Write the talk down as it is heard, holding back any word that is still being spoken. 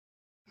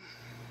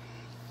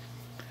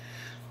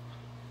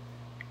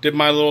Did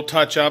my little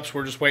touch-ups.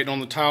 We're just waiting on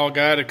the tile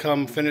guy to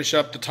come finish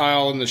up the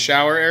tile in the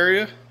shower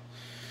area.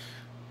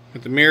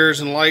 With the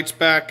mirrors and lights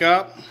back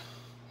up.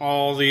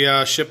 All the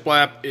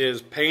shiplap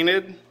is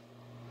painted.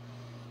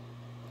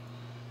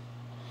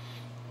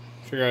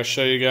 Figure I'd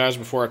show you guys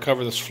before I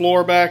cover this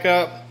floor back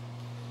up.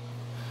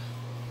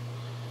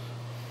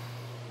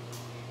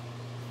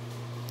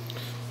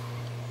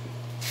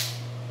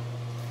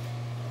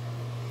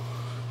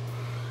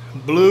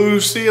 Blue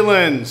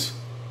ceilings,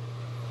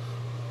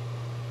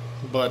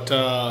 but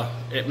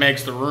it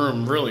makes the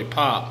room really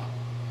pop.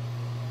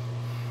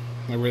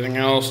 Everything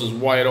else is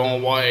white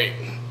on white,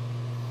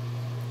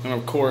 and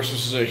of course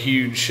this is a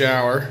huge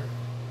shower.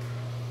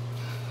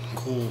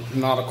 Cool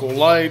nautical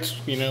lights,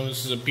 you know,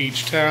 this is a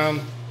beach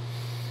town.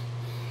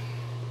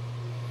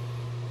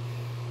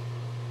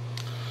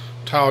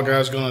 Tile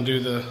guy's gonna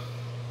do the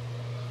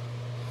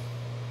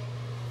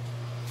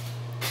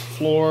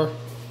floor.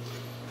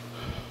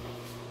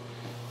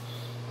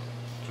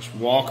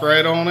 Walk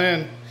right on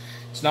in.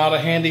 It's not a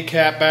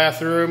handicap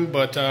bathroom,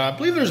 but I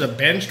believe there's a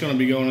bench going to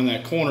be going in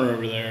that corner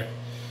over there,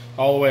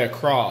 all the way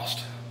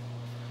across.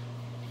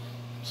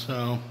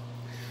 So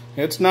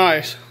it's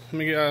nice. Let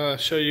me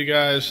show you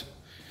guys.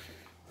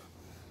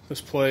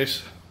 This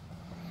place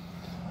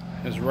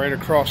is right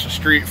across the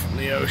street from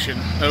the ocean.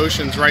 The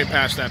ocean's right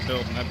past that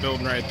building. That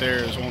building right there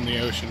is on the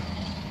ocean.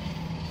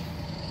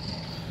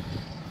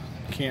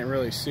 Can't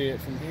really see it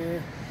from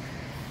here.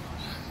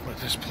 But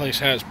this place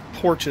has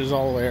porches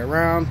all the way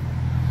around.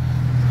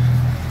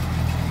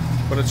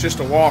 But it's just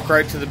a walk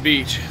right to the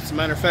beach. As a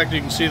matter of fact,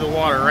 you can see the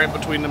water right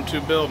between them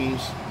two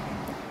buildings.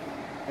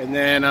 And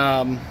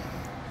then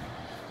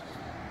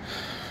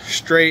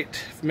straight,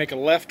 if you make a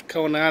left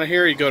going out of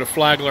here, you go to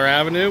Flagler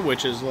Avenue,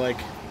 which is like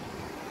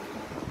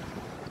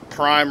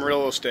prime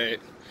real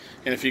estate.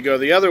 And if you go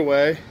the other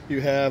way,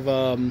 you have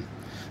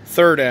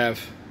 3rd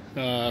Ave.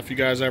 If you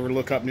guys ever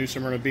look up New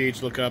Smyrna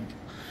Beach, look up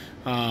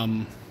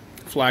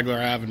Flagler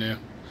Avenue.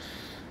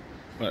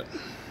 But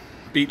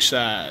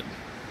Beachside.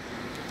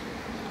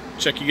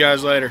 Check you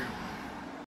guys later.